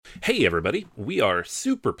Hey everybody, we are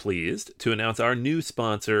super pleased to announce our new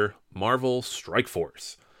sponsor, Marvel Strike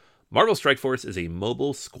Force. Marvel Strike Force is a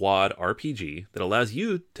mobile squad RPG that allows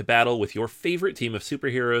you to battle with your favorite team of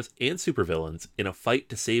superheroes and supervillains in a fight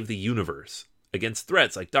to save the universe against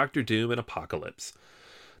threats like Doctor Doom and Apocalypse.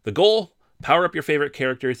 The goal? Power up your favorite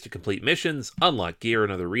characters to complete missions, unlock gear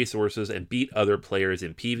and other resources, and beat other players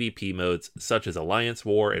in PvP modes such as Alliance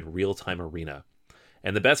War and Real-Time Arena.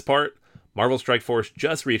 And the best part? Marvel Strike Force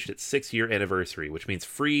just reached its 6-year anniversary, which means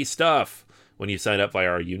free stuff when you sign up via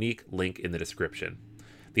our unique link in the description.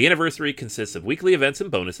 The anniversary consists of weekly events and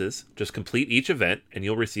bonuses. Just complete each event and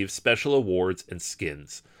you'll receive special awards and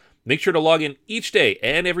skins. Make sure to log in each day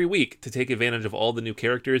and every week to take advantage of all the new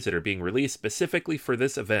characters that are being released specifically for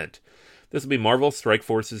this event. This will be Marvel Strike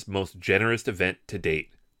Force's most generous event to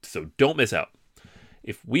date, so don't miss out.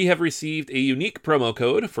 If we have received a unique promo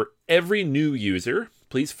code for every new user,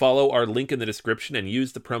 please follow our link in the description and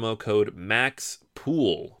use the promo code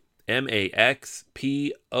MAXPOOL, MAXPOOL.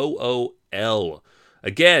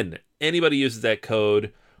 Again, anybody uses that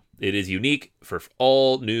code, it is unique for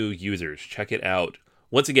all new users. Check it out.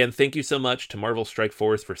 Once again, thank you so much to Marvel Strike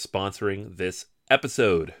Force for sponsoring this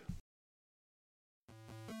episode.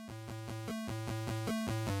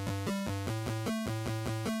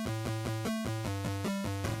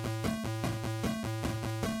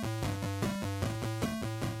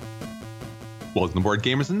 Welcome to Board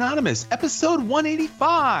Gamers Anonymous, episode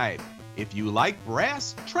 185. If you like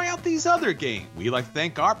Brass, try out these other games. We like to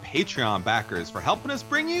thank our Patreon backers for helping us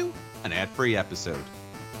bring you an ad-free episode.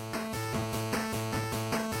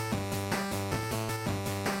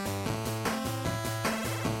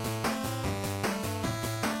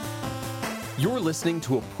 You're listening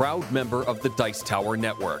to a proud member of the Dice Tower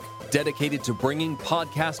Network, dedicated to bringing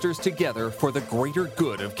podcasters together for the greater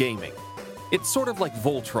good of gaming. It's sort of like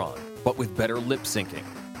Voltron, but with better lip syncing.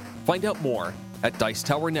 Find out more at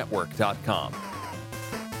Dicetowernetwork.com.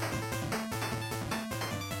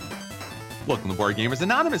 Welcome to Board Gamers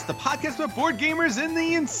Anonymous, the podcast about board gamers and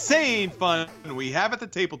the insane fun we have at the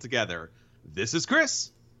table together. This is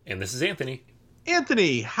Chris. And this is Anthony.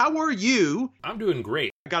 Anthony, how are you? I'm doing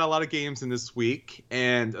great. I got a lot of games in this week,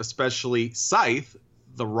 and especially Scythe,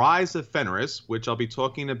 The Rise of Fenris, which I'll be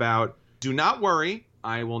talking about. Do not worry,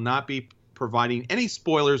 I will not be providing any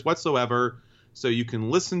spoilers whatsoever, so you can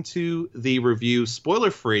listen to the review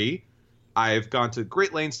spoiler-free. I've gone to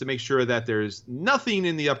great lengths to make sure that there's nothing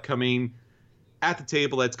in the upcoming at the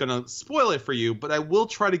table that's going to spoil it for you, but I will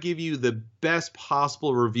try to give you the best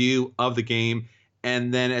possible review of the game,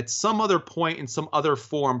 and then at some other point in some other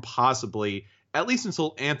form possibly, at least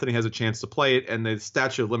until Anthony has a chance to play it and the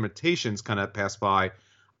statute of limitations kind of pass by,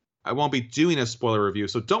 I won't be doing a spoiler review,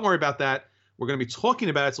 so don't worry about that. We're going to be talking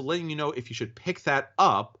about it, so letting you know if you should pick that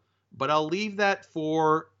up, but I'll leave that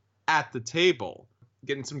for at the table.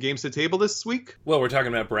 Getting some games to the table this week? Well, we're talking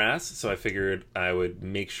about Brass, so I figured I would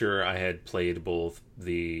make sure I had played both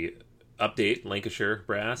the update, Lancashire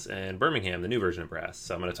Brass, and Birmingham, the new version of Brass.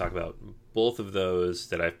 So I'm going to talk about both of those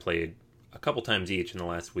that I've played a couple times each in the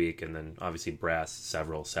last week, and then obviously Brass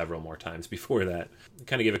several more times before that.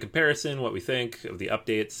 Kind of give a comparison, what we think of the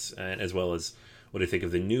updates, as well as what I think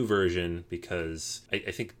of the new version, because I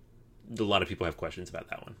think a lot of people have questions about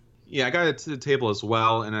that one. Yeah, I got it to the table as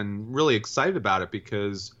well, and I'm really excited about it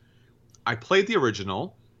because I played the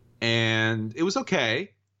original, and it was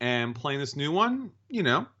okay. And playing this new one,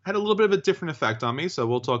 had a little bit of a different effect on me, so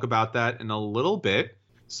we'll talk about that in a little bit.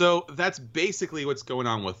 So that's basically what's going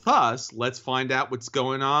on with us. Let's find out what's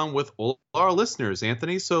going on with all our listeners.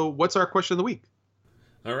 Anthony, so what's our question of the week?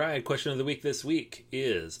 All right, question of the week this week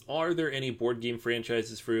is, are there any board game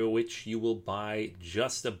franchises for which you will buy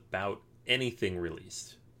just about anything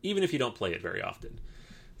released, even if you don't play it very often?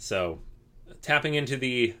 So, tapping into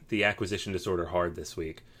the acquisition disorder hard this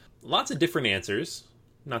week. Lots of different answers,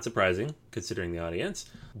 not surprising, considering the audience.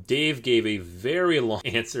 Dave gave a very long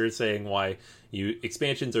answer saying why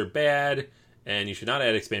expansions are bad, and you should not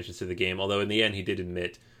add expansions to the game, although in the end he did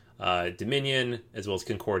admit Dominion, as well as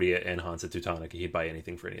Concordia and Hansa Teutonica. He'd buy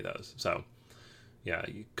anything for any of those. So, yeah,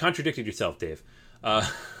 you contradicted yourself, Dave.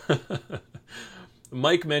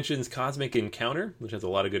 Mike mentions Cosmic Encounter, which has a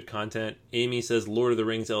lot of good content. Amy says Lord of the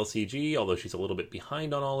Rings LCG, although she's a little bit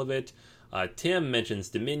behind on all of it. Tim mentions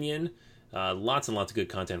Dominion. Lots and lots of good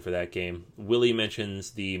content for that game. Willie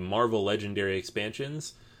mentions the Marvel Legendary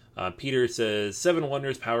expansions. Peter says Seven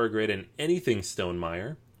Wonders, Power Grid, and anything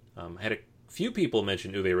Stonemaier. Had a few people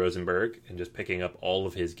mention Uwe Rosenberg and just picking up all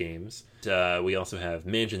of his games. We also have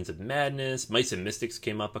Mansions of Madness. Mice and Mystics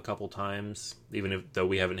came up a couple times, though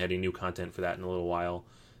we haven't had any new content for that in a little while.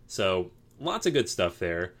 So lots of good stuff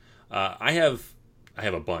there. I have I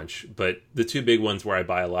have a bunch, but the two big ones where I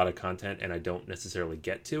buy a lot of content and I don't necessarily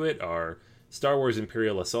get to it are Star Wars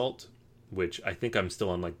Imperial Assault, which I think I'm still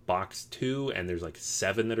on like box 2, and there's like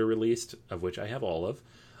 7 that are released, of which I have all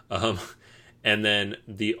of. And then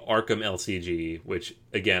the Arkham LCG, which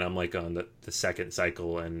again, I'm like on the second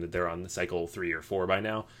cycle, and they're on the cycle 3 or 4 by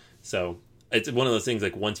now. So it's one of those things,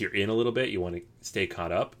 like once you're in a little bit, you want to stay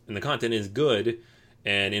caught up, and the content is good.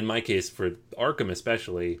 And in my case, for Arkham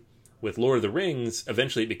especially, with Lord of the Rings,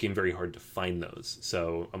 eventually it became very hard to find those.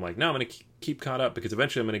 So I'm like, no, I'm going to keep caught up, because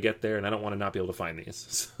eventually I'm going to get there, and I don't want to not be able to find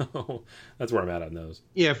these. So that's where I'm at on those.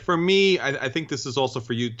 Yeah, for me, I think this is also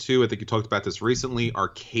for you too. I think you talked about this recently.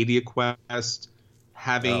 Arcadia Quest,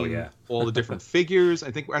 having all the different figures. I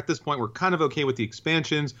think at this point we're kind of okay with the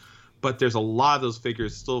expansions, but there's a lot of those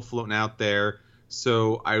figures still floating out there.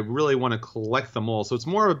 So I really want to collect them all. So it's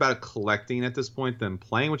more about collecting at this point than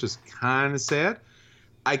playing, which is kind of sad.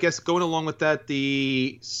 I guess going along with that,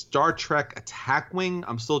 the Star Trek Attack Wing,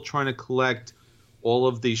 I'm still trying to collect all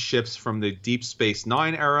of these ships from the Deep Space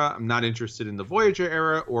Nine era. I'm not interested in the Voyager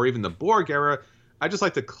era or even the Borg era. I just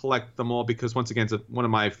like to collect them all because, once again, it's one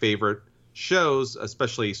of my favorite shows,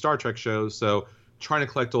 especially Star Trek shows. So trying to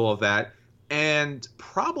collect all of that. And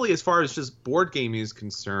probably as far as just board gaming is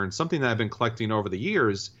concerned, something that I've been collecting over the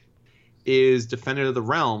years is Defender of the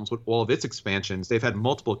Realms with all of its expansions. They've had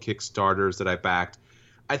multiple Kickstarters that I backed.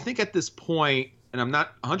 I think at this point, and I'm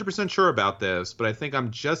not 100% sure about this, but I think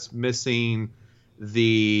I'm just missing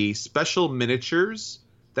the special miniatures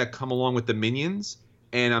that come along with the minions,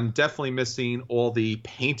 and I'm definitely missing all the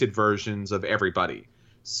painted versions of everybody.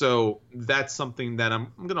 So that's something that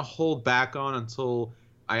I'm going to hold back on until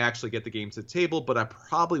I actually get the game to the table, but I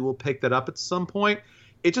probably will pick that up at some point.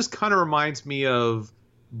 It just kind of reminds me of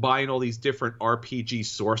buying all these different RPG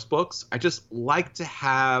source books. I just like to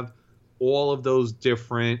have all of those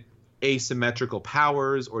different asymmetrical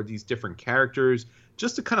powers or these different characters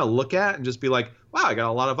just to kind of look at and just be like, wow, I got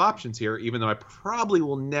a lot of options here, even though I probably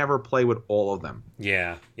will never play with all of them.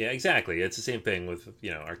 Yeah, exactly. It's the same thing with,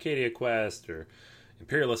 Arcadia Quest or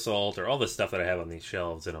Imperial Assault or all the stuff that I have on these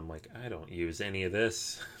shelves, and I'm like, I don't use any of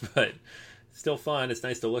this, but it's still fun. It's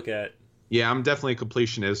nice to look at. Yeah, I'm definitely a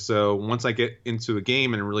completionist, so once I get into a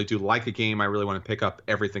game and really do like a game, I really want to pick up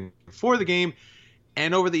everything for the game.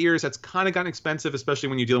 And over the years, that's kind of gotten expensive, especially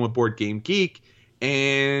when you're dealing with Board Game Geek,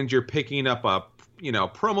 and you're picking up a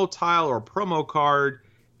promo tile or a promo card,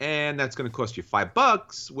 and that's going to cost you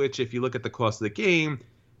 $5, which if you look at the cost of the game,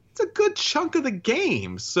 it's a good chunk of the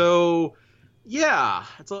game. So yeah,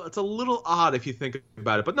 it's a little odd if you think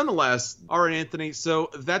about it. But nonetheless, all right, Anthony, so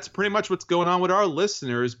that's pretty much what's going on with our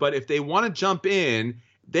listeners. But if they want to jump in,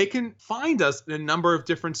 they can find us in a number of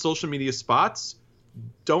different social media spots.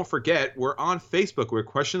 Don't forget, we're on Facebook, where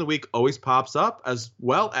Question of the Week always pops up, as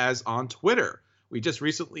well as on Twitter. We just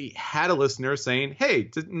recently had a listener saying, hey,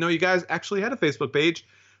 didn't know you guys actually had a Facebook page.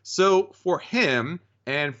 So for him,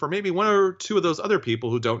 and for maybe one or two of those other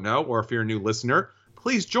people who don't know, or if you're a new listener,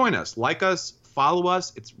 please join us, like us, follow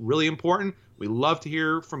us. It's really important. We love to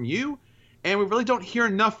hear from you, and we really don't hear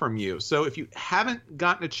enough from you. So if you haven't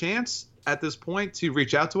gotten a chance at this point to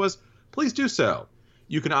reach out to us, please do so.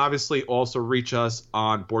 You can obviously also reach us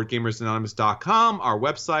on BoardGamersAnonymous.com, our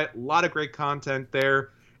website. A lot of great content there.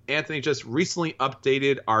 Anthony just recently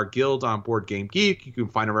updated our guild on Board Game Geek. You can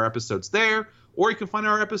find our episodes there, or you can find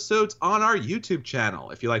our episodes on our YouTube channel.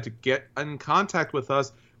 If you'd like to get in contact with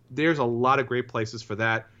us, there's a lot of great places for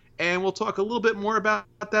that. And we'll talk a little bit more about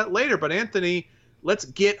that later. But Anthony, let's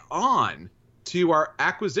get on to our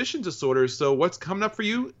acquisition disorders. So what's coming up for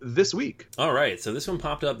you this week? All right. So this one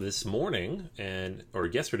popped up this morning, or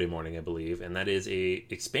yesterday morning, I believe. And that is a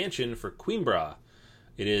expansion for Queenbra.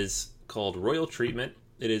 It is called Royal Treatment.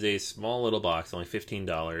 It is a small little box, only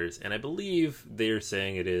 $15. And I believe they're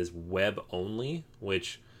saying it is web only,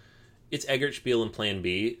 which it's Eggert Spiel and Plan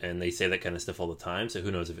B, and they say that kind of stuff all the time, so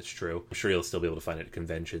who knows if it's true. I'm sure you'll still be able to find it at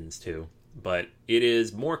conventions, too. But it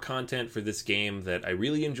is more content for this game that I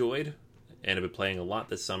really enjoyed, and have been playing a lot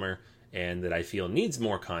this summer, and that I feel needs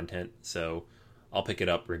more content, so I'll pick it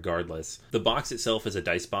up regardless. The box itself is a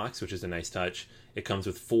dice box, which is a nice touch. It comes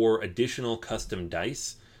with 4 additional custom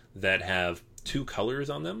dice that have 2 colors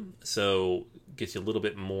on them, so gets you a little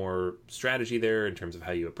bit more strategy there in terms of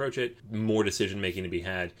how you approach it, more decision making to be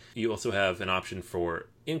had. You also have an option for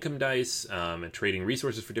income dice and trading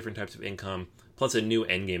resources for different types of income, plus a new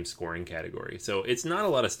endgame scoring category. So it's not a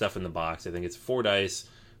lot of stuff in the box. I think it's 4 dice,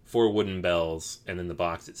 4 wooden bells, and then the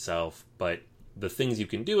box itself. But the things you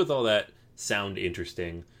can do with all that sound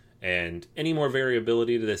interesting. And any more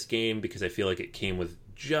variability to this game, because I feel like it came with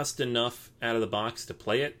just enough out of the box to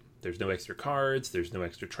play it, There's no extra cards, there's no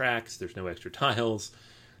extra tracks, there's no extra tiles.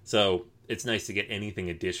 So it's nice to get anything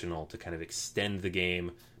additional to kind of extend the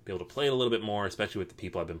game, be able to play it a little bit more, especially with the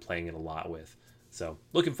people I've been playing it a lot with. So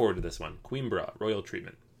looking forward to this one. Queenborough, Royal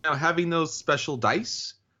Treatment. Now, having those special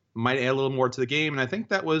dice might add a little more to the game, and I think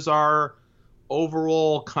that was our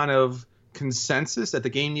overall kind of consensus that the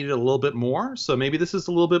game needed a little bit more. So maybe this is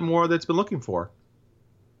a little bit more that's been looking for.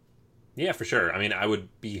 Yeah, for sure. I mean, I would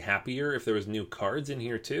be happier if there was new cards in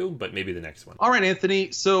here too, but maybe the next one. All right,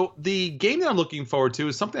 Anthony. So the game that I'm looking forward to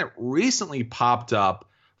is something that recently popped up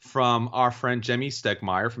from our friend Jemmy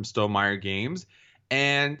Stegmeyer from Stonemaier Games.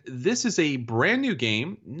 And this is a brand new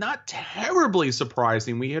game, not terribly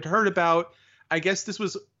surprising. We had heard about, I guess this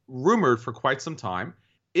was rumored for quite some time.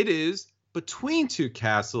 It is Between Two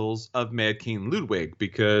Castles of Mad King Ludwig,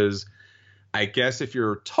 because I guess if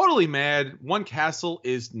you're totally mad, one castle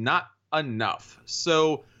is not enough.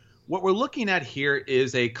 So what we're looking at here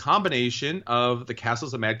is a combination of the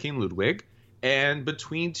castles of Mad King Ludwig and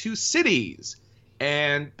Between Two Cities.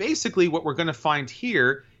 And basically what we're going to find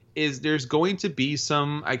here is there's going to be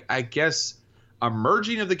some, I guess, a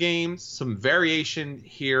merging of the games, some variation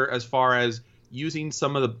here as far as using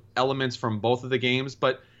some of the elements from both of the games,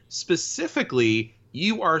 but specifically,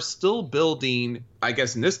 you are still building, I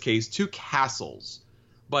guess in this case, two castles,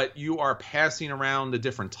 but you are passing around the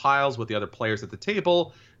different tiles with the other players at the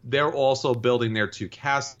table. They're also building their two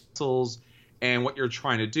castles, and what you're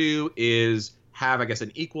trying to do is have, I guess,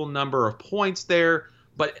 an equal number of points there,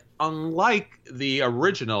 but unlike the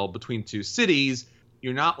original Between Two Cities,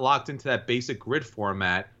 you're not locked into that basic grid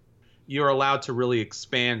format. You're allowed to really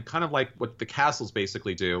expand, kind of like what the castles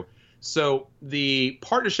basically do. So the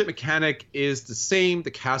partnership mechanic is the same.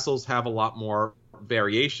 The castles have a lot more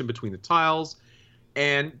variation between the tiles.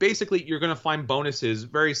 And basically, you're going to find bonuses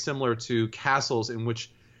very similar to castles, in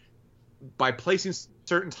which by placing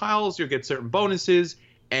certain tiles, you'll get certain bonuses.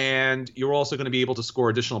 And you're also going to be able to score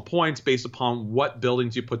additional points based upon what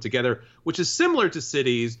buildings you put together, which is similar to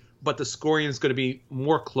cities, but the scoring is going to be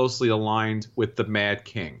more closely aligned with the Mad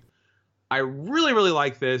King. I really, really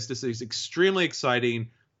like this. This is extremely exciting.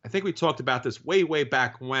 I think we talked about this way, way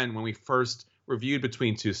back when we first reviewed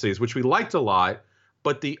Between Two Cities, which we liked a lot.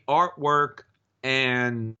 But the artwork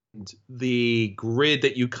and the grid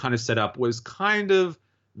that you kind of set up was kind of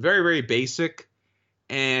very, very basic.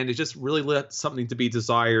 And it just really left something to be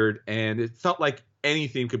desired. And it felt like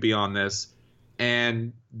anything could be on this.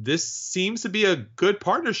 And this seems to be a good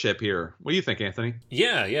partnership here. What do you think, Anthony?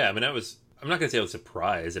 Yeah. I mean, I'm not going to say I was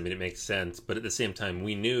surprised. I mean, it makes sense. But at the same time,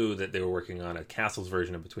 we knew that they were working on a castles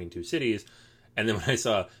version of Between Two Cities. And then when I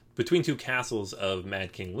saw Between Two Castles of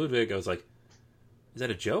Mad King Ludwig, I was like, is that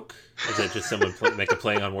a joke? Is that just someone make a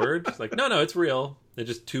playing on words? Like, no, it's real. They're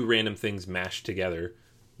just two random things mashed together.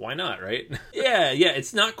 Why not, right? yeah,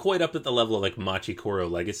 it's not quite up at the level of like Machi Koro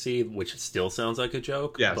Legacy, which still sounds like a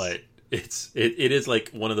joke. Yes. But it is like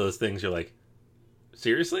one of those things you're like,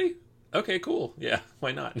 seriously? Okay, cool. Yeah,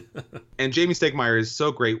 why not? And Jamie Stegmeyer is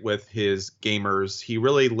so great with his gamers. He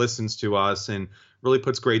really listens to us and really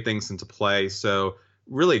puts great things into play. So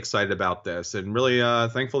really excited about this and really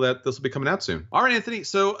thankful that this will be coming out soon. All right, Anthony.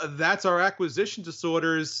 So that's our acquisition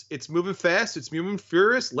disorders. It's moving fast. It's moving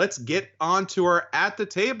furious. Let's get on to our At the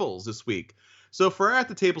Tables this week. So for our At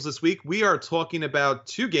the Tables this week, we are talking about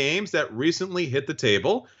two games that recently hit the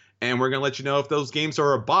table. And we're going to let you know if those games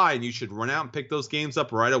are a buy and you should run out and pick those games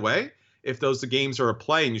up right away. If those games are a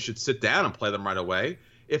play and you should sit down and play them right away.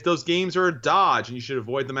 If those games are a dodge and you should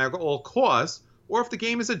avoid them at all costs. Or if the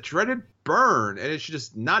game is a dreaded burn and it should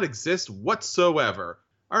just not exist whatsoever.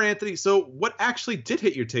 All right, Anthony, so what actually did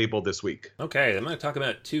hit your table this week? Okay, I'm going to talk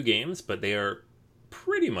about two games, but they are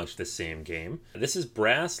pretty much the same game. This is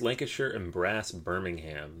Brass Lancashire and Brass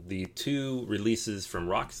Birmingham, the two releases from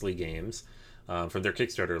Roxley Games from their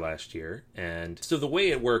Kickstarter last year. And so the way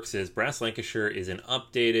it works is Brass Lancashire is an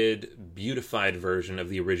updated, beautified version of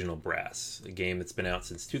the original Brass, a game that's been out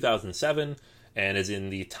since 2007. And is in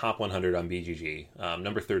the top 100 on BGG,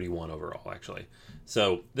 number 31 overall, actually.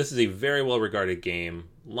 So this is a very well-regarded game.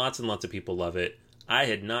 Lots and lots of people love it. I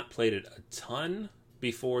had not played it a ton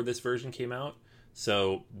before this version came out,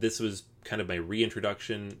 so this was kind of my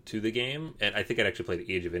reintroduction to the game. And I think I'd actually played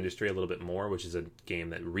Age of Industry a little bit more, which is a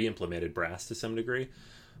game that re-implemented Brass to some degree.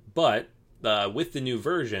 But with the new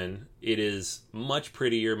version, it is much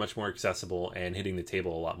prettier, much more accessible, and hitting the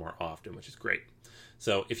table a lot more often, which is great.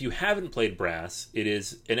 So if you haven't played Brass, it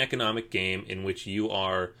is an economic game in which you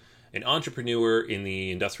are an entrepreneur in the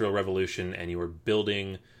Industrial Revolution and you are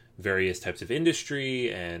building various types of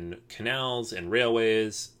industry and canals and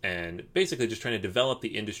railways and basically just trying to develop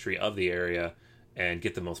the industry of the area and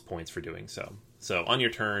get the most points for doing so. So on your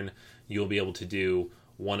turn, you'll be able to do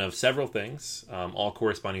one of several things, all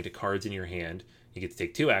corresponding to cards in your hand. You get to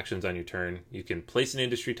take 2 actions on your turn. You can place an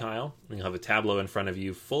industry tile, and you'll have a tableau in front of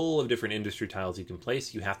you full of different industry tiles you can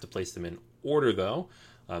place. You have to place them in order, though.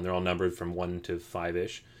 They're all numbered from 1 to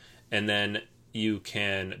 5-ish. And then you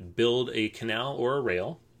can build a canal or a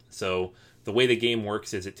rail. So the way the game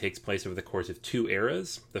works is it takes place over the course of 2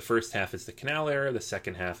 eras. The first half is the canal era. The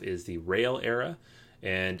second half is the rail era.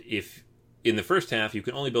 And if in the first half, you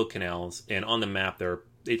can only build canals, and on the map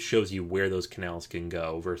it shows you where those canals can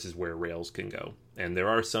go versus where rails can go. And there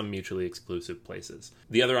are some mutually exclusive places.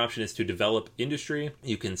 The other option is to develop industry.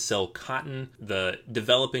 You can sell cotton.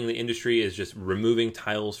 Developing the industry is just removing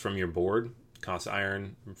tiles from your board. Costs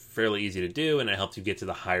iron, fairly easy to do, and it helps you get to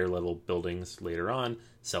the higher level buildings later on.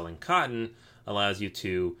 Selling cotton allows you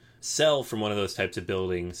to sell from one of those types of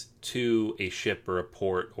buildings to a ship or a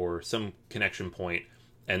port or some connection point,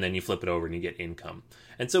 and then you flip it over and you get income.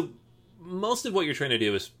 And so most of what you're trying to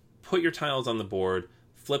do is put your tiles on the board,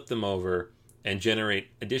 flip them over, and generate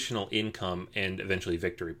additional income and eventually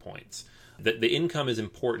victory points. The income is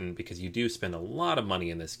important because you do spend a lot of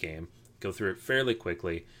money in this game, go through it fairly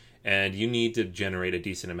quickly, and you need to generate a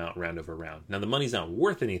decent amount round over round. Now, the money's not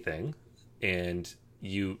worth anything, and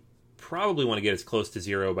you probably want to get as close to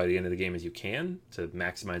 0 by the end of the game as you can to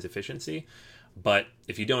maximize efficiency. But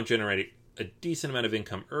if you don't generate a decent amount of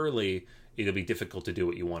income early, it'll be difficult to do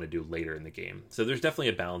what you want to do later in the game. So there's definitely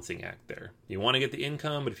a balancing act there. You want to get the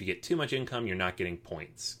income, but if you get too much income, you're not getting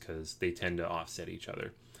points because they tend to offset each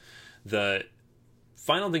other. The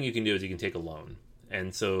final thing you can do is you can take a loan.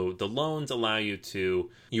 And so the loans allow you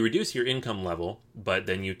reduce your income level, but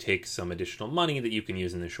then you take some additional money that you can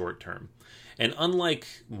use in the short term. And unlike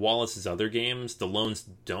Wallace's other games, the loans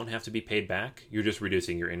don't have to be paid back. You're just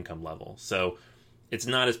reducing your income level. So it's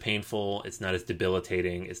not as painful, it's not as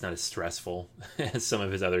debilitating, it's not as stressful as some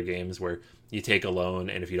of his other games where you take a loan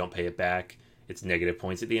and if you don't pay it back, it's negative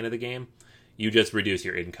points at the end of the game. You just reduce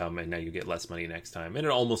your income and now you get less money next time. And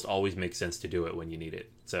it almost always makes sense to do it when you need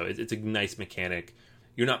it. So it's a nice mechanic.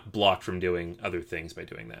 You're not blocked from doing other things by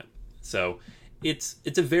doing that. So it's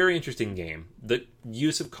a very interesting game. The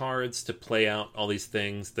use of cards to play out all these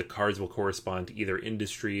things, the cards will correspond to either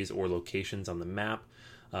industries or locations on the map.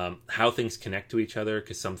 How things connect to each other,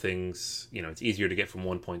 because some things, it's easier to get from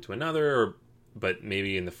one point to another, but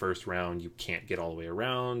maybe in the first round you can't get all the way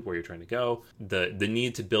around where you're trying to go. The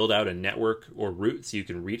need to build out a network or route so you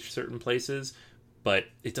can reach certain places, but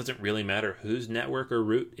it doesn't really matter whose network or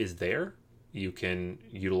route is there. You can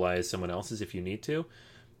utilize someone else's if you need to.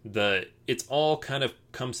 It's all kind of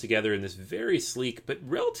comes together in this very sleek but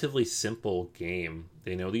relatively simple game.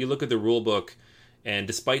 You look at the rule book, and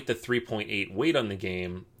despite the 3.8 weight on the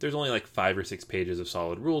game, there's only like 5 or 6 pages of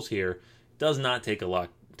solid rules here. It does not take a lot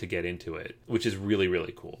to get into it, which is really,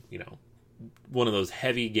 really cool. One of those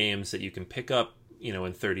heavy games that you can pick up,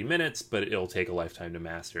 in 30 minutes, but it'll take a lifetime to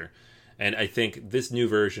master. And I think this new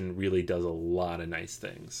version really does a lot of nice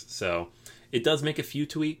things. So it does make a few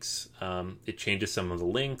tweaks. It changes some of the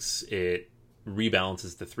links. It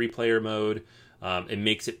rebalances the 3-player mode. It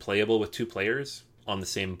makes it playable with 2 players on the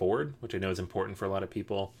same board, which I know is important for a lot of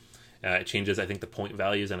people. It changes, I think, the point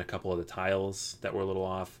values on a couple of the tiles that were a little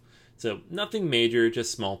off. So nothing major,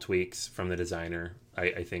 just small tweaks from the designer.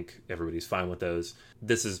 I think everybody's fine with those.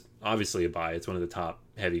 This is obviously a buy. It's one of the top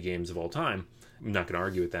heavy games of all time. I'm not going to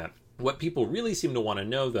argue with that. What people really seem to want to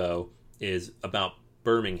know, though, is about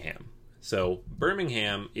Birmingham. So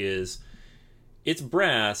Birmingham it's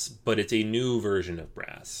Brass, but it's a new version of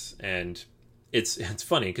Brass. And it's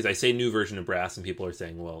funny because I say new version of Brass and people are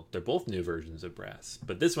saying, well, they're both new versions of Brass.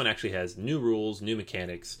 But this one actually has new rules, new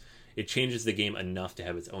mechanics. It changes the game enough to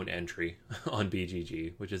have its own entry on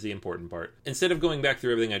BGG, which is the important part. Instead of going back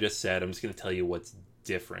through everything I just said, I'm just going to tell you what's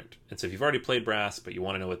different. And so if you've already played Brass, but you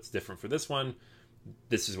want to know what's different for this one,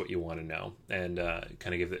 this is what you want to know, and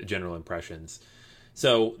kind of give the general impressions.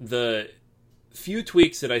 So the few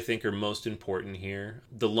tweaks that I think are most important here,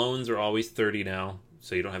 the loans are always 30 now,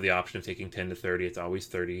 so you don't have the option of taking 10 to 30. It's always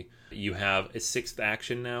 30. You have a 6th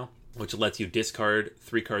action now, which lets you discard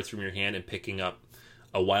 3 cards from your hand and picking up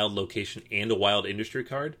a wild location and a wild industry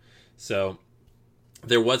card. So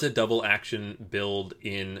there was a double action build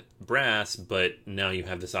in Brass, but now you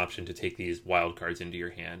have this option to take these wild cards into your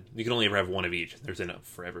hand. You can only ever have one of each. There's enough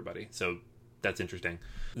for everybody. So that's interesting.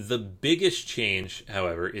 The biggest change,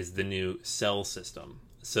 however, is the new sell system.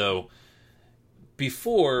 So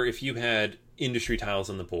before, if you had industry tiles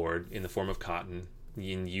on the board in the form of cotton,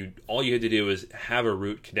 all you had to do was have a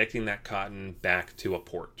route connecting that cotton back to a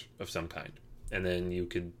port of some kind. And then you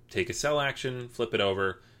could take a sell action, flip it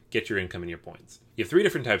over, get your income and your points. You have 3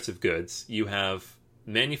 different types of goods. You have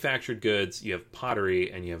manufactured goods, you have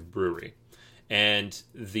pottery, and you have brewery. And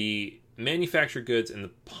the manufactured goods and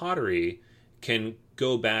the pottery can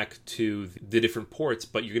go back to the different ports,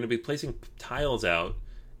 but you're going to be placing tiles out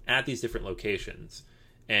at these different locations.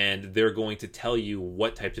 And they're going to tell you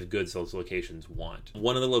what types of goods those locations want.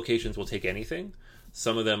 One of the locations will take anything.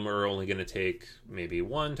 Some of them are only going to take maybe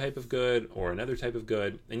one type of good or another type of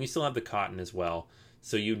good. And you still have the cotton as well.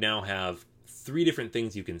 So you now have 3 different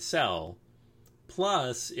things you can sell.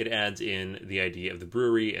 Plus, it adds in the idea of the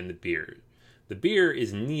brewery and the beer. The beer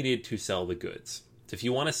is needed to sell the goods. So if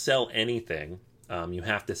you want to sell anything, you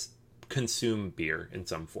have to consume beer in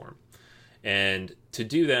some form. And to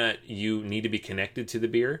do that, you need to be connected to the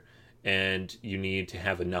beer, and you need to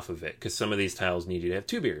have enough of it, because some of these tiles need you to have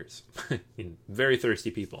 2 beers. Very thirsty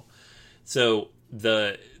people. So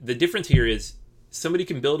the difference here is somebody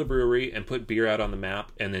can build a brewery and put beer out on the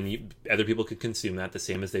map, and then other people could consume that the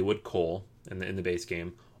same as they would coal in the base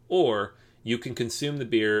game. Or you can consume the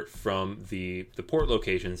beer from the port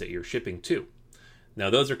locations that you're shipping to. Now,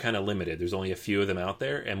 those are kind of limited. There's only a few of them out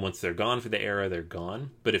there, and once they're gone for the era, they're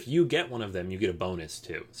gone. But if you get one of them, you get a bonus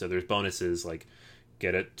too. So there's bonuses like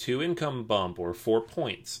get a 2 income bump or 4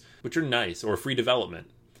 points, which are nice, or free development.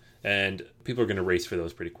 And people are going to race for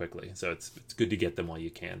those pretty quickly. So it's good to get them while you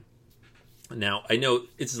can. Now, I know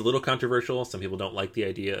it's a little controversial. Some people don't like the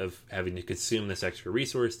idea of having to consume this extra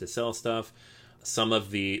resource to sell stuff. Some of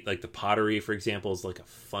the pottery, for example, is like a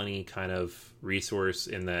funny kind of resource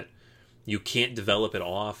in that you can't develop it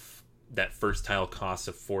off. That first tile costs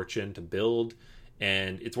a fortune to build,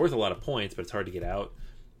 and it's worth a lot of points, but it's hard to get out.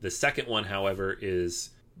 The second one, however,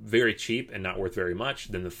 is very cheap and not worth very much.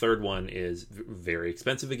 Then the third one is very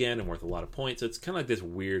expensive again and worth a lot of points. So it's kind of like this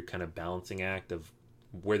weird kind of balancing act of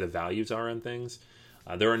where the values are on things.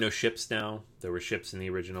 There are no ships now. There were ships in the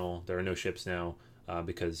original. There are no ships now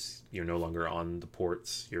because you're no longer on the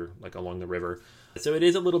ports. You're like along the river. So it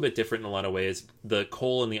is a little bit different in a lot of ways. The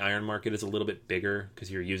coal and the iron market is a little bit bigger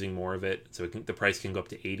because you're using more of it. So the price can go up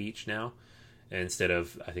to 8 each now instead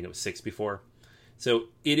of, I think it was 6 before. So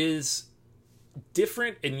it is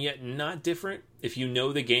different and yet not different. If you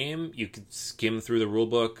know the game, you can skim through the rule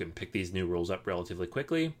book and pick these new rules up relatively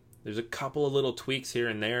quickly. There's a couple of little tweaks here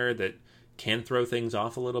and there that can throw things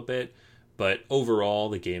off a little bit, but overall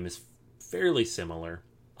the game is fairly similar.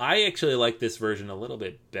 I actually like this version a little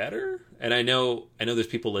bit better, and I know there's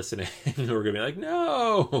people listening who are going to be like,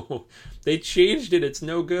 no, they changed it, it's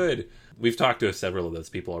no good. We've talked to several of those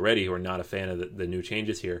people already who are not a fan of the new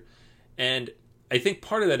changes here, and I think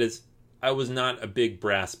part of that is I was not a big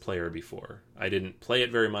Brass player before. I didn't play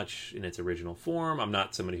it very much in its original form. I'm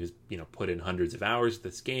not somebody who's put in hundreds of hours to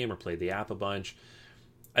this game or played the app a bunch.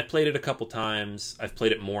 I played it a couple times. I've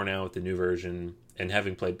played it more now with the new version, and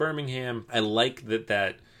having played Birmingham, I like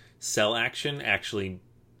that sell action actually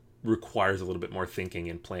requires a little bit more thinking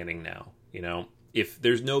and planning now. If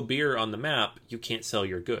there's no beer on the map, you can't sell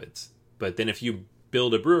your goods. But then if you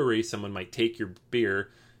build a brewery, someone might take your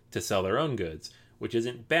beer to sell their own goods, which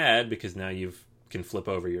isn't bad because now you can flip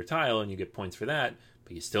over your tile and you get points for that,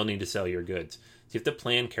 but you still need to sell your goods. So you have to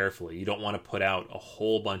plan carefully. You don't want to put out a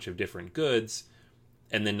whole bunch of different goods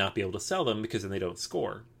and then not be able to sell them because then they don't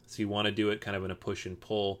score. So you want to do it kind of in a push and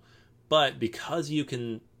pull. But because you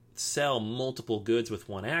can sell multiple goods with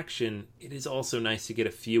one action, it is also nice to get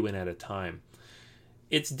a few in at a time.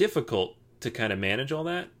 It's difficult to kind of manage all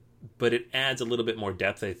that, but it adds a little bit more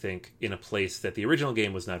depth, I think, in a place that the original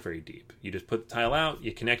game was not very deep. You just put the tile out,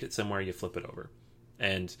 you connect it somewhere, you flip it over.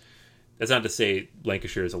 And that's not to say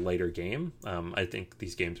Lancashire is a lighter game. I think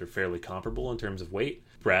these games are fairly comparable in terms of weight.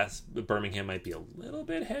 Birmingham might be a little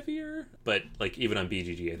bit heavier, but like even on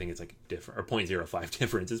BGG, I think it's like different, or 0.05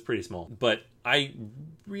 difference. It's pretty small. But I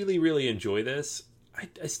really, really enjoy this.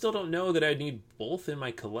 I still don't know that I need both in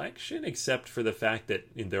my collection, except for the fact that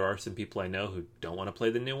there are some people I know who don't want to play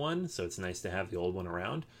the new one, so it's nice to have the old one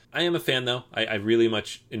around. I am a fan, though. I really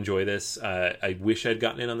much enjoy this. I wish I'd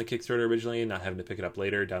gotten it on the Kickstarter originally and not having to pick it up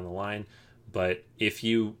later down the line. But if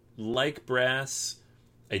you like Brass,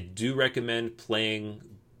 I do recommend playing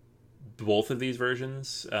both of these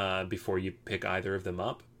versions before you pick either of them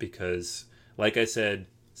up, because, like I said,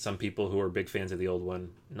 some people who are big fans of the old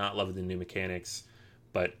one, not loving the new mechanics.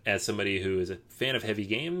 But as somebody who is a fan of heavy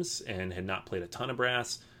games and had not played a ton of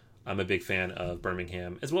Brass, I'm a big fan of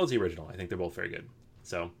Birmingham, as well as the original. I think they're both very good.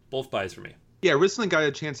 So, both buys for me. Yeah, I recently got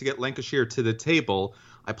a chance to get Lancashire to the table.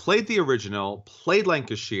 I played the original, played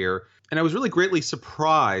Lancashire, and I was really greatly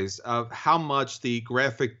surprised of how much the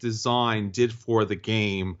graphic design did for the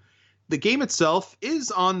game. The game itself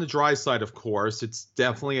is on the dry side, of course. It's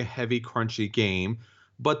definitely a heavy, crunchy game.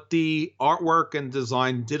 but the artwork and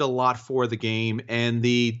design did a lot for the game, and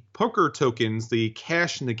the poker tokens, the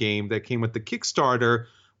cash in the game that came with the Kickstarter,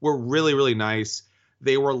 were really, really nice.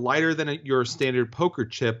 They were lighter than your standard poker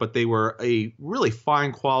chip, but they were a really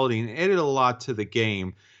fine quality and added a lot to the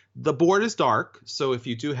game. The board is dark, so if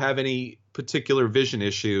you do have any particular vision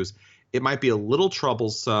issues, it might be a little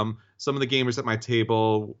troublesome. Some of the gamers at my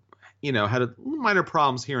table, had minor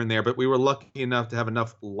problems here and there, but we were lucky enough to have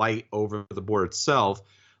enough light over the board itself.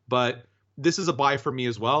 But this is a buy for me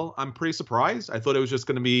as well. I'm pretty surprised. I thought it was just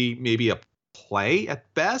going to be maybe a play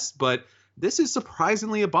at best, but this is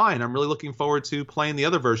surprisingly a buy, and I'm really looking forward to playing the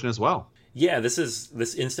other version as well. Yeah, this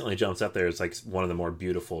instantly jumps up there as like one of the more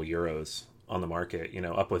beautiful Euros on the market.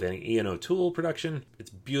 Up with any Ian O'Toole production. It's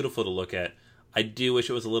beautiful to look at. I do wish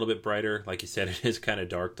it was a little bit brighter. Like you said, it is kind of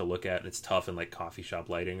dark to look at, and it's tough in like coffee shop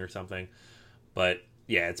lighting or something. But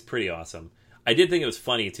yeah, it's pretty awesome. I did think it was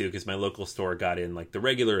funny too, because my local store got in like the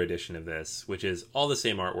regular edition of this, which is all the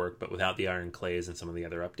same artwork, but without the iron clays and some of the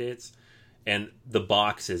other updates. And the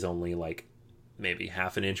box is only like maybe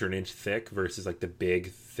half an inch or an inch thick versus like the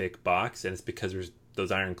big thick box, and it's because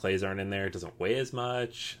those iron clays aren't in there. It doesn't weigh as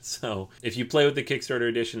much. So if you play with the Kickstarter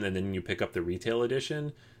edition and then you pick up the retail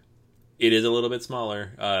edition, it is a little bit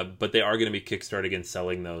smaller, but they are going to be kickstarting and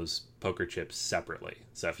selling those poker chips separately.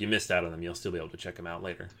 So if you missed out on them, you'll still be able to check them out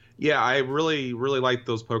later. Yeah, I really, really like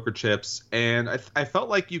those poker chips, and I felt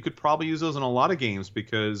like you could probably use those in a lot of games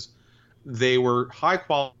because they were high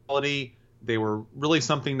quality. They were really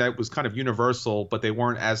something that was kind of universal, but they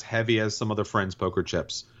weren't as heavy as some other friends' poker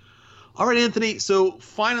chips. All right, Anthony, so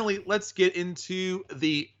finally, let's get into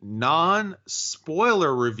the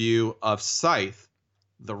non-spoiler review of Scythe,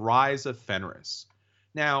 The Rise of Fenris.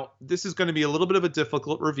 Now, this is going to be a little bit of a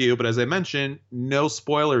difficult review, but as I mentioned, no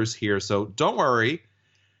spoilers here, so don't worry.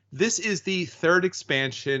 This is the third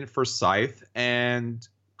expansion for Scythe, and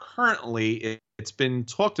currently it's been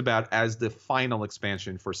talked about as the final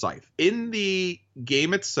expansion for Scythe. In the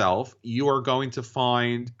game itself, you are going to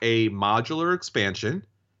find a modular expansion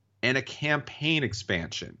and a campaign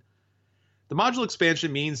expansion. The modular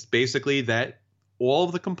expansion means basically that all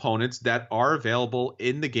of the components that are available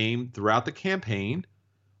in the game throughout the campaign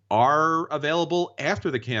are available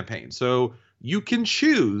after the campaign. So you can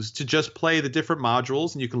choose to just play the different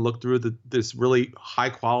modules, and you can look through this really high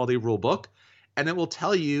quality rule book, and it will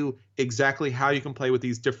tell you exactly how you can play with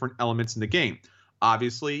these different elements in the game.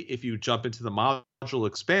 Obviously, if you jump into the module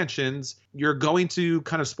expansions, you're going to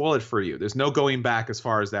kind of spoil it for you. There's no going back as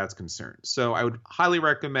far as that's concerned. So I would highly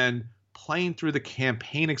recommend playing through the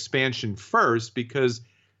campaign expansion first, because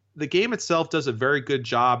the game itself does a very good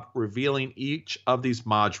job revealing each of these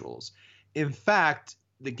modules. In fact,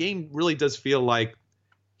 the game really does feel like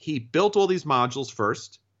he built all these modules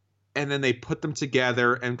first, and then they put them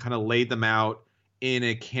together and kind of laid them out in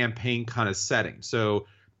a campaign kind of setting. So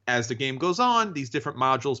as the game goes on, these different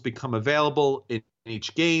modules become available in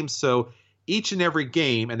each game. So each and every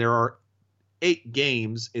game, and there are 8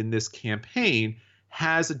 games in this campaign,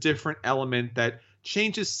 has a different element that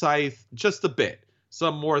changes Scythe just a bit,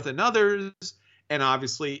 some more than others. And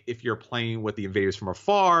obviously, if you're playing with the Invaders from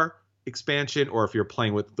Afar expansion, or if you're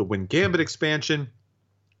playing with the Wind Gambit expansion,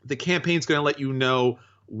 the campaign's going to let you know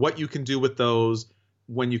what you can do with those,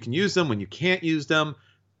 when you can use them, when you can't use them.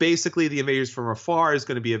 Basically, the Invaders from Afar is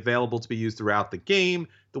going to be available to be used throughout the game.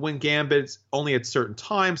 The Wind Gambit's only at certain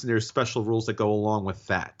times, and there's special rules that go along with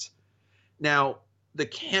that. Now, the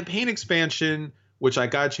campaign expansion, which I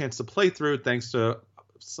got a chance to play through thanks to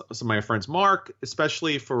some of my friends, Mark,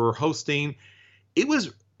 especially for hosting, it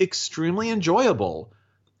was extremely enjoyable.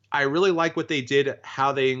 I really like what they did,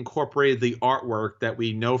 how they incorporated the artwork that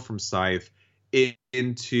we know from Scythe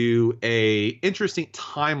into a interesting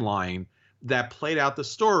timeline that played out the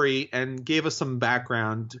story and gave us some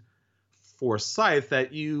background for Scythe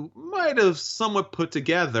that you might have somewhat put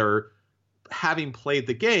together having played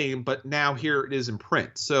the game, but now here it is in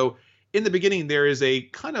print. So in the beginning, there is a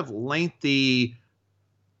kind of lengthy,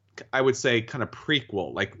 I would say, kind of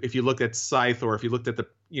prequel. Like if you looked at Scythe, or if you looked at the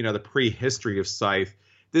prehistory of Scythe,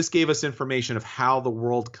 this gave us information of how the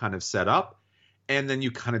world kind of set up. And then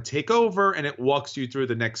you kind of take over, and it walks you through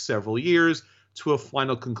the next several years to a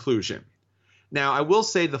final conclusion. Now, I will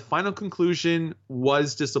say the final conclusion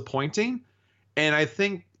was disappointing, and I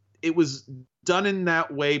think it was done in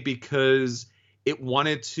that way because it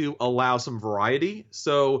wanted to allow some variety.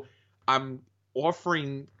 So I'm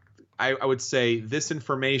offering, I would say, this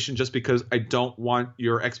information just because I don't want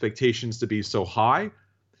your expectations to be so high,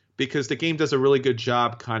 because the game does a really good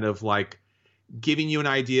job kind of like giving you an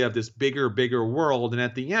idea of this bigger world. And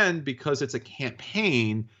at the end, because it's a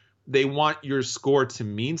campaign, they want your score to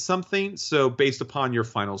mean something. So based upon your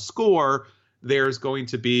final score, there's going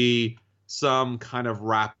to be some kind of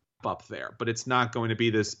wrap up there, but it's not going to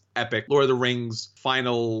be this epic Lord of the Rings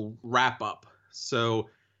final wrap up. So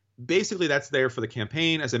basically that's there for the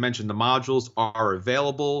campaign. As I mentioned, the modules are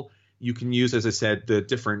available. You can use, as I said, the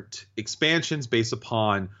different expansions based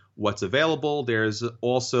upon what's available. There's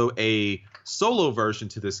also a solo version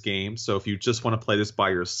to this game. So if you just want to play this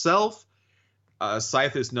by yourself,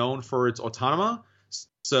 Scythe is known for its automa.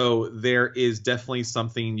 So there is definitely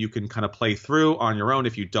something you can kind of play through on your own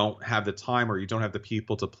if you don't have the time or you don't have the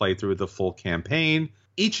people to play through the full campaign.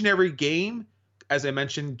 Each and every game, as I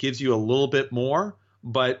mentioned, gives you a little bit more,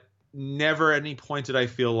 but never at any point did I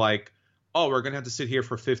feel like, oh, we're going to have to sit here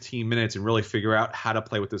for 15 minutes and really figure out how to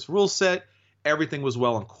play with this rule set. Everything was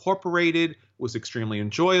well incorporated, was extremely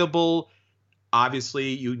enjoyable. Obviously,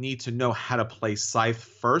 you need to know how to play Scythe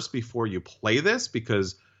first before you play this,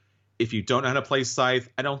 because if you don't know how to play Scythe,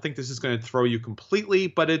 I don't think this is going to throw you completely,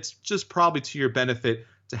 but it's just probably to your benefit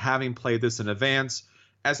to having played this in advance.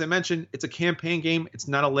 As I mentioned, it's a campaign game. It's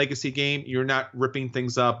not a legacy game. You're not ripping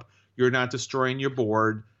things up. You're not destroying your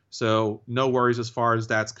board. So no worries as far as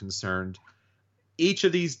that's concerned. Each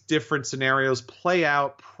of these different scenarios play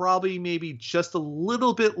out probably maybe just a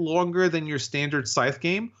little bit longer than your standard Scythe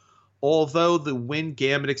game, although the Wind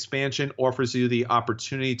Gambit expansion offers you the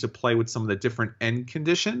opportunity to play with some of the different end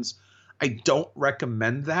conditions. I don't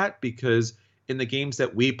recommend that because in the games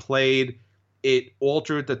that we played, it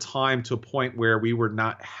altered the time to a point where we were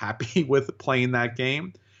not happy with playing that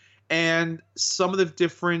game. And some of the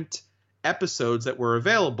different episodes that were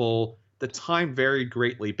available, the time varied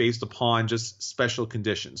greatly based upon just special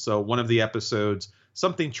conditions. So one of the episodes,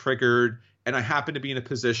 something triggered, and I happened to be in a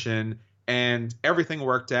position, and everything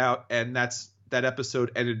worked out, and that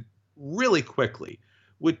episode ended really quickly,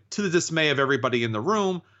 to the dismay of everybody in the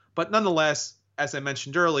room. But nonetheless, as I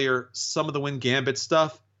mentioned earlier, some of the Wind Gambit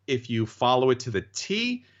stuff, if you follow it to the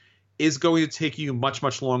T, is going to take you much,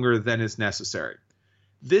 much longer than is necessary.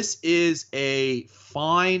 This is a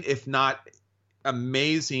fine, if not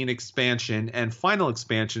amazing expansion and final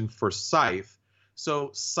expansion for Scythe.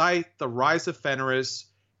 So Scythe, The Rise of Fenris,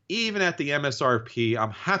 even at the MSRP,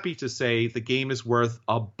 I'm happy to say the game is worth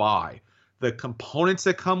a buy. The components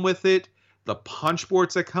that come with it, the punch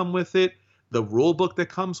boards that come with it, the rule book that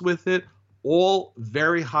comes with it, all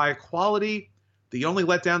very high quality. The only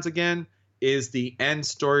letdowns, again, is the end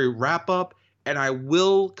story wrap-up. And I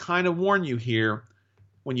will kind of warn you here,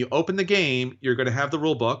 when you open the game, you're going to have the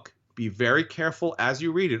rule book. Be very careful as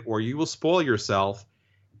you read it, or you will spoil yourself.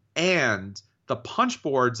 And the punch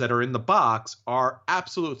boards that are in the box are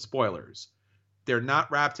absolute spoilers. They're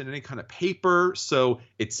not wrapped in any kind of paper. So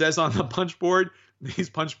it says on the punch board, these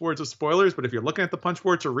punch boards are spoilers. But if you're looking at the punch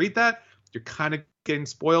board to read that, you're kind of getting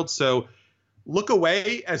spoiled. So look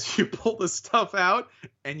away as you pull the stuff out,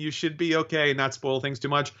 and you should be okay and not spoil things too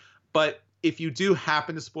much. But if you do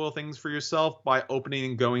happen to spoil things for yourself by opening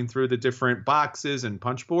and going through the different boxes and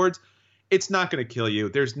punch boards, it's not going to kill you.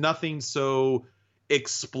 There's nothing so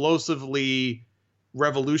explosively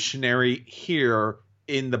revolutionary here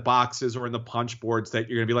in the boxes or in the punch boards that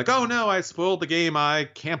you're going to be like, oh no, I spoiled the game, I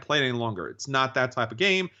can't play it any longer. It's not that type of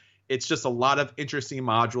game. It's just a lot of interesting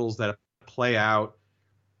modules that play out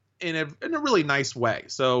in a really nice way.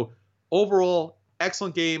 So overall,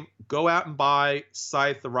 excellent game. Go out and buy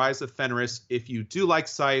Scythe, The Rise of Fenris. If you do like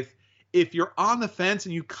Scythe, if you're on the fence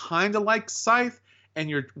and you kind of like Scythe and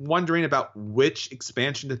you're wondering about which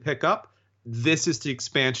expansion to pick up, this is the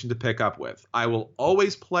expansion to pick up with. I will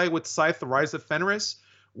always play with Scythe, The Rise of Fenris,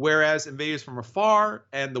 whereas Invaders from Afar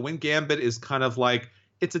and the Wind Gambit is kind of like,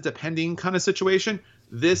 it's a depending kind of situation.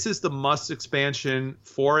 This is the must expansion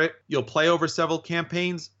for it. You'll play over several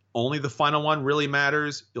campaigns. Only the final one really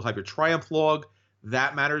matters. You'll have your Triumph log.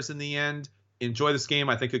 That matters in the end. Enjoy this game.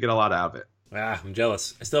 I think you'll get a lot out of it. I'm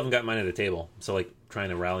jealous. I still haven't got mine at the table. I'm still trying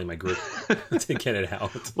to rally my group to get it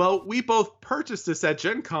out. Well, we both purchased this at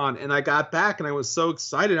Gen Con, and I got back and I was so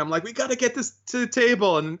excited. I'm like, we got to get this to the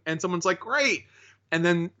table. And someone's like, great. And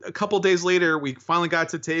then a couple days later, we finally got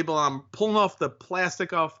to the table. I'm pulling off the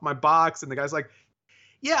plastic off my box, and the guy's like,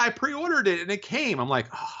 yeah, I pre-ordered it and it came. I'm like,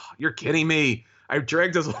 oh, you're kidding me. I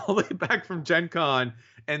dragged us all the way back from Gen Con,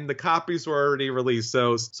 and the copies were already released.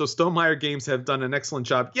 So Stonemaier Games have done an excellent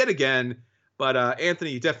job yet again. But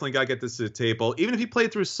Anthony, you definitely got to get this to the table. Even if you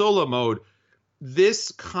played through solo mode,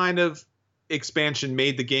 this kind of expansion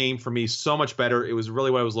made the game for me so much better. It was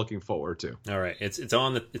really what I was looking forward to. All right, it's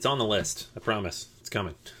on the list. I promise, it's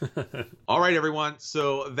coming. All right, everyone.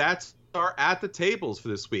 So that's our At the Tables for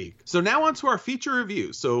this week. So now on to our feature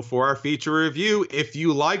review. So for our feature review, if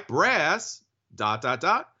you like brass, ...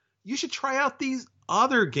 you should try out these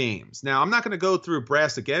other games. Now, I'm not going to go through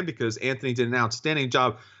Brass again because Anthony did an outstanding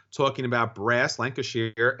job talking about Brass,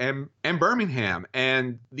 Lancashire, and Birmingham,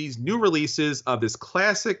 and these new releases of this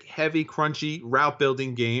classic, heavy, crunchy route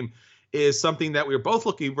building game is something that we're both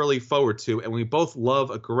looking really forward to, and we both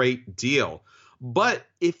love a great deal. But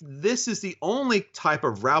if this is the only type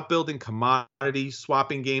of route building commodity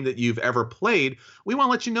swapping game that you've ever played, we want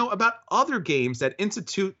to let you know about other games that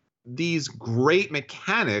institute these great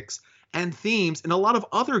mechanics and themes in a lot of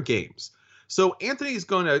other games. So Anthony is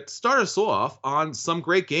going to start us off on some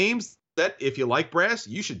great games that, if you like Brass,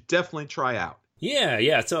 you should definitely try out.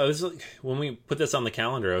 Yeah. So I was when we put this on the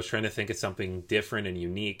calendar, I was trying to think of something different and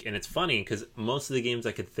unique. And it's funny because most of the games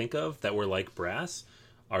I could think of that were like Brass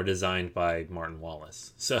are designed by Martin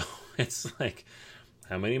Wallace. So it's like,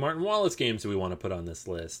 how many Martin Wallace games do we want to put on this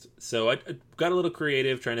list? So I got a little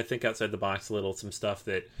creative, trying to think outside the box a little, some stuff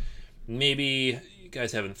that maybe you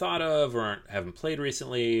guys haven't thought of or haven't played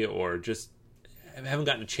recently, or just haven't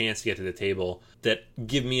gotten a chance to get to the table, that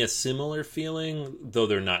give me a similar feeling, though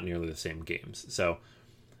they're not nearly the same games. So,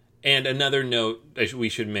 and another note we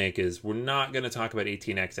should make is we're not going to talk about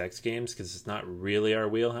 18xx games because it's not really our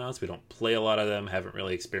wheelhouse. We don't play a lot of them, haven't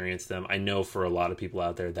really experienced them. I know for a lot of people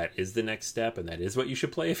out there that is the next step, and that is what you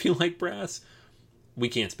should play if you like Brass. We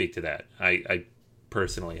can't speak to that. I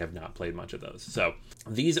personally have not played much of those. So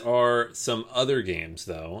these are some other games,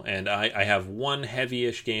 though, and I have one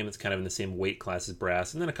heavy-ish game that's kind of in the same weight class as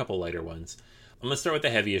Brass, and then a couple lighter ones. I'm going to start with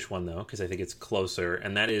the heavy-ish one, though, because I think it's closer,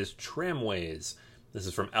 and that is Tramways. This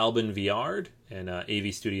is from Albin Viard and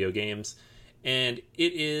AV Studio Games, and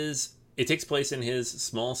it takes place in his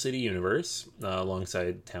small city universe,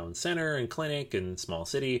 alongside town center and clinic and small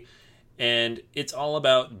city. And it's all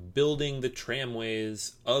about building the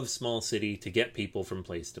tramways of small city to get people from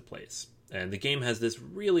place to place. And the game has this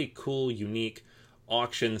really cool, unique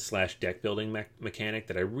auction/deck building mechanic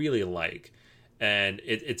that I really like. And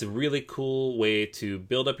it's a really cool way to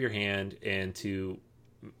build up your hand and to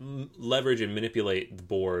leverage and manipulate the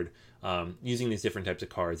board using these different types of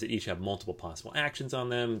cards that each have multiple possible actions on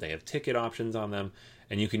them. They have ticket options on them,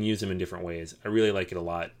 and you can use them in different ways. I really like it a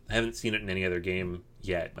lot. I haven't seen it in any other game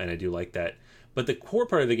yet, and I do like that. But the core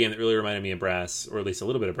part of the game that really reminded me of Brass, or at least a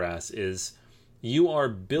little bit of Brass, is you are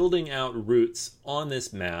building out routes on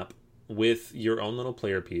this map with your own little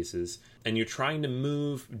player pieces, and you're trying to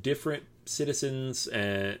move different citizens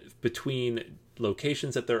between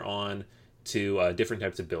locations that they're on to different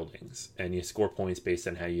types of buildings, and you score points based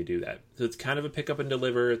on how you do that. So it's kind of a pick up and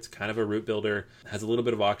deliver. It's kind of a route builder. It has a little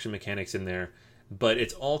bit of auction mechanics in there, but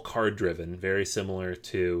it's all card driven, very similar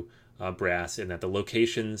to Brass, in that the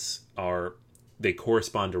locations they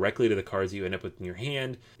correspond directly to the cards you end up with in your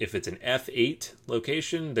hand. If it's an F8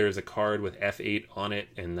 location, there's a card with F8 on it,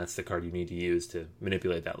 and that's the card you need to use to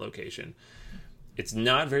manipulate that location. It's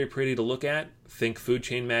not very pretty to look at. Think Food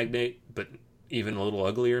Chain Magnate, but even a little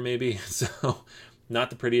uglier maybe. So not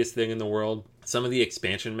the prettiest thing in the world. Some of the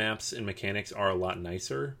expansion maps and mechanics are a lot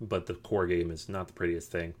nicer, but the core game is not the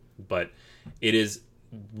prettiest thing. But it is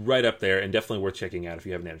right up there and definitely worth checking out if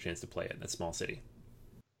you haven't had a chance to play it in a small city.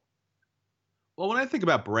 Well, when I think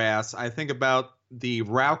about Brass, I think about the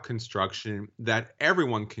route construction that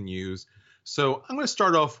everyone can use. So I'm going to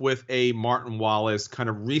start off with a Martin Wallace kind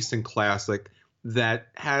of recent classic that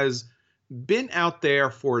has been out there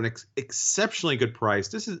for an exceptionally good price.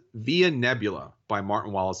 This is Via Nebula by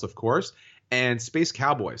Martin Wallace, of course, and Space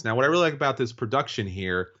Cowboys. Now, what I really like about this production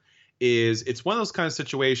here is it's one of those kind of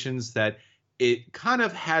situations that it kind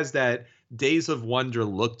of has that Days of Wonder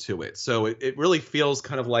look to it. So it really feels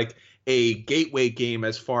kind of like a gateway game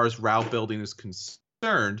as far as route building is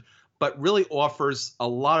concerned, but really offers a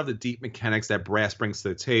lot of the deep mechanics that Brass brings to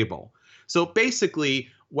the table. So basically,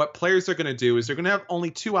 what players are going to do is they're going to have only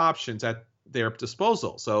two options at their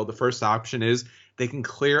disposal. So the first option is they can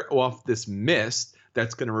clear off this mist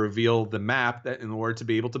that's going to reveal the map that in order to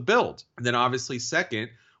be able to build. And then obviously second,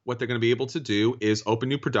 what they're going to be able to do is open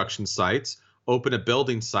new production sites, open a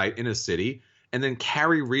building site in a city, and then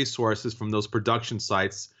carry resources from those production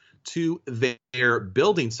sites to their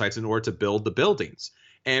building sites in order to build the buildings.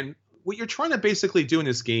 And what you're trying to basically do in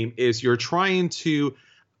this game is you're trying to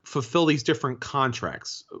fulfill these different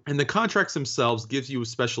contracts. And the contracts themselves gives you a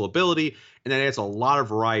special ability, and that adds a lot of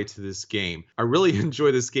variety to this game. I really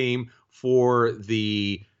enjoy this game for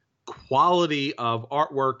the quality of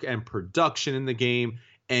artwork and production in the game,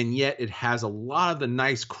 and yet it has a lot of the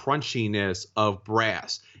nice crunchiness of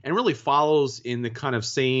Brass and really follows in the kind of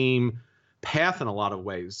same path in a lot of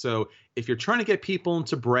ways. So if you're trying to get people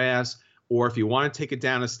into Brass, or if you want to take it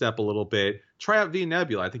down a step a little bit, try out Via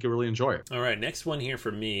Nebula. I think you'll really enjoy it. All right, next one here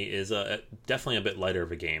for me is definitely a bit lighter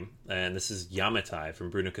of a game, and this is Yamatai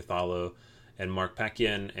from Bruno Cathala and Mark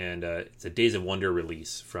Pakian, and it's a Days of Wonder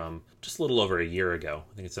release from just a little over a year ago.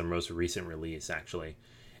 I think it's their most recent release, actually.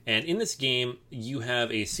 And in this game, you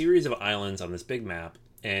have a series of islands on this big map,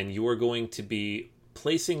 and you are going to be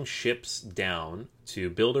placing ships down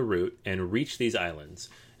to build a route and reach these islands.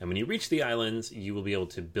 And when you reach the islands, you will be able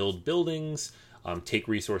to build buildings, take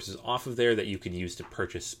resources off of there that you can use to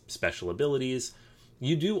purchase special abilities.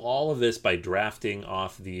 You do all of this by drafting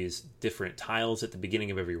off these different tiles at the beginning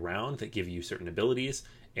of every round that give you certain abilities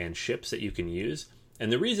and ships that you can use.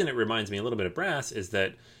 And the reason it reminds me a little bit of Brass is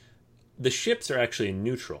that the ships are actually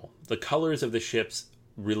neutral. The colors of the ships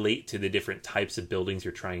relate to the different types of buildings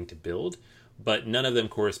you're trying to build, but none of them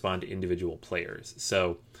correspond to individual players.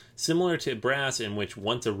 So similar to Brass, in which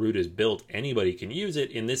once a route is built, anybody can use it,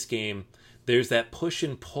 in this game, there's that push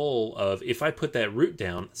and pull of, if I put that route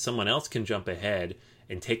down, someone else can jump ahead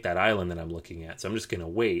and take that island that I'm looking at. So I'm just going to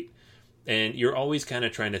wait. And you're always kind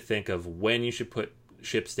of trying to think of when you should put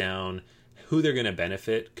ships down, who they're going to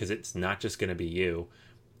benefit, because it's not just going to be you,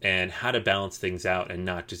 and how to balance things out and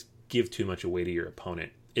not just give too much away to your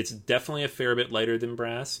opponent. It's definitely a fair bit lighter than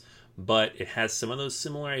Brass, but it has some of those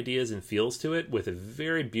similar ideas and feels to it, with a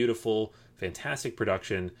very beautiful, fantastic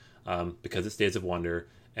production, because it's Days of Wonder.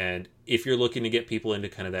 And if you're looking to get people into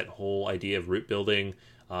kind of that whole idea of route building,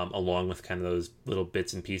 along with kind of those little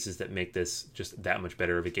bits and pieces that make this just that much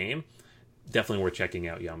better of a game, definitely worth checking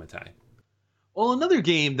out Yamatai. Well, another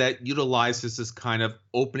game that utilizes this kind of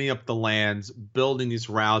opening up the lands, building these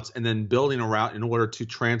routes, and then building a route in order to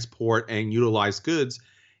transport and utilize goods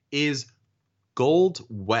is Gold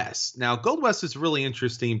West. Now, Gold West is really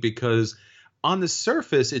interesting because on the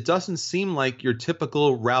surface, it doesn't seem like your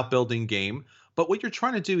typical route building game. But what you're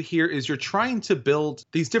trying to do here is you're trying to build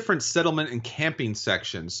these different settlement and camping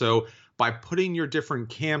sections. So by putting your different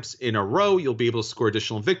camps in a row, you'll be able to score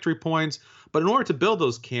additional victory points. But in order to build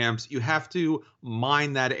those camps, you have to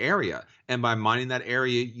mine that area. And by mining that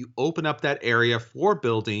area, you open up that area for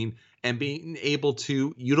building and being able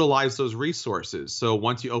to utilize those resources. So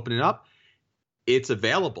once you open it up, it's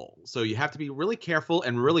available. So you have to be really careful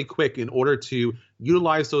and really quick in order to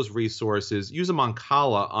utilize those resources. Use a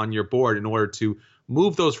Mancala on your board in order to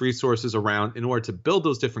move those resources around, in order to build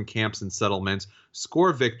those different camps and settlements,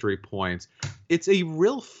 score victory points. It's a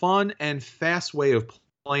real fun and fast way of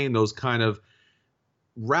playing those kind of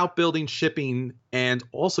route building, shipping, and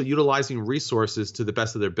also utilizing resources to the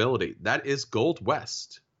best of their ability. That is Gold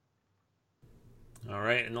West. All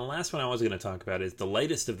right, and the last one I was going to talk about is the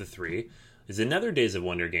lightest of the three. Is another Days of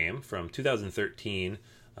Wonder game from 2013,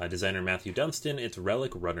 designer Matthew Dunstan. It's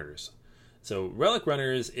Relic Runners. So Relic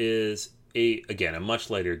Runners is, a much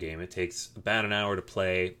lighter game. It takes about an hour to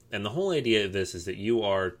play, and the whole idea of this is that you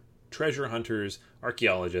are treasure hunters,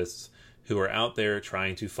 archaeologists, who are out there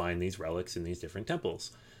trying to find these relics in these different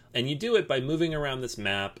temples. And you do it by moving around this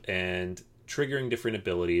map and triggering different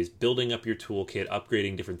abilities, building up your toolkit,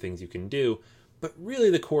 upgrading different things you can do. But really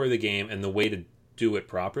the core of the game, and the way to do it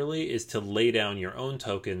properly, is to lay down your own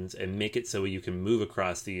tokens and make it so you can move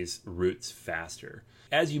across these routes faster.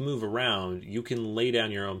 As you move around, you can lay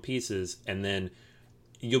down your own pieces, and then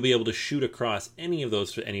you'll be able to shoot across any of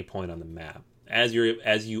those to any point on the map. As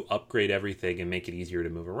you upgrade everything and make it easier to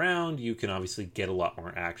move around, you can obviously get a lot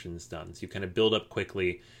more actions done. So you kind of build up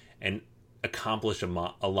quickly and accomplish a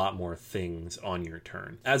lot more things on your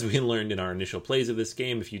turn. As we learned in our initial plays of this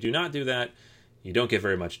game, if you do not do that, you don't get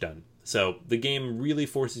very much done. So the game really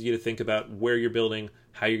forces you to think about where you're building,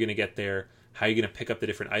 how you're going to get there, how you're going to pick up the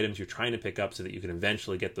different items you're trying to pick up so that you can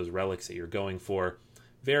eventually get those relics that you're going for.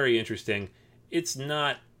 Very interesting. It's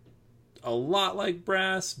not a lot like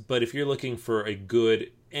Brass, but if you're looking for a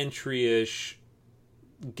good entry-ish,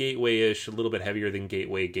 gateway-ish, a little bit heavier than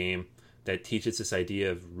gateway game that teaches this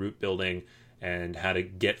idea of route building and how to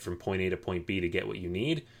get from point A to point B to get what you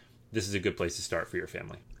need, this is a good place to start for your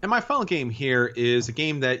family. And my final game here is a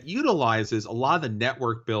game that utilizes a lot of the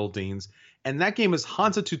network buildings, and that game is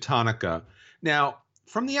Hansa Teutonica. Now,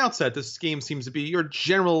 from the outset, this game seems to be your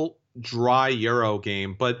general dry Euro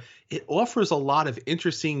game, but it offers a lot of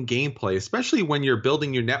interesting gameplay, especially when you're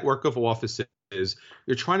building your network of offices.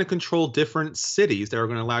 You're trying to control different cities that are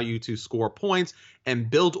going to allow you to score points and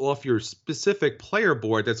build off your specific player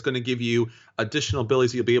board that's going to give you additional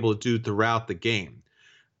abilities you'll be able to do throughout the game.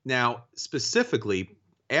 Now, specifically,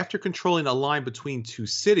 after controlling a line between two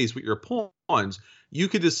cities with your pawns, you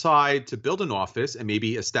could decide to build an office and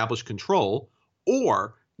maybe establish control,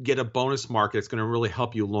 or get a bonus mark that's going to really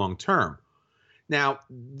help you long term. Now,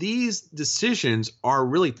 these decisions are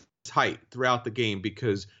really tight throughout the game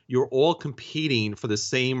because you're all competing for the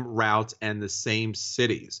same routes and the same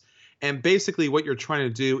cities. And basically what you're trying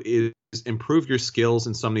to do is improve your skills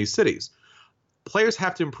in some of these cities. Players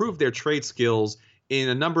have to improve their trade skills in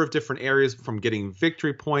a number of different areas, from getting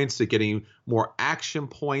victory points to getting more action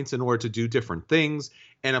points in order to do different things.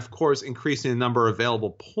 And of course, increasing the number of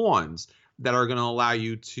available pawns that are going to allow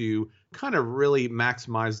you to kind of really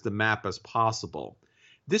maximize the map as possible.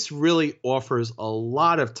 This really offers a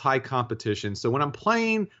lot of tight competition. So when I'm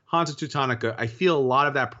playing Hansa Teutonica, I feel a lot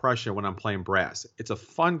of that pressure when I'm playing Brass. It's a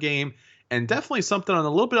fun game and definitely something on a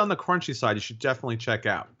little bit on the crunchy side you should definitely check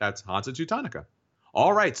out. That's Hansa Teutonica.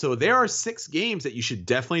 All right, so there are 6 games that you should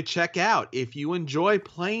definitely check out if you enjoy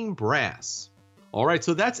playing Brass. All right,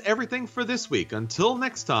 so that's everything for this week. Until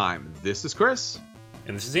next time, this is Chris.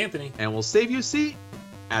 And this is Anthony. And we'll save you a seat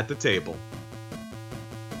at the table.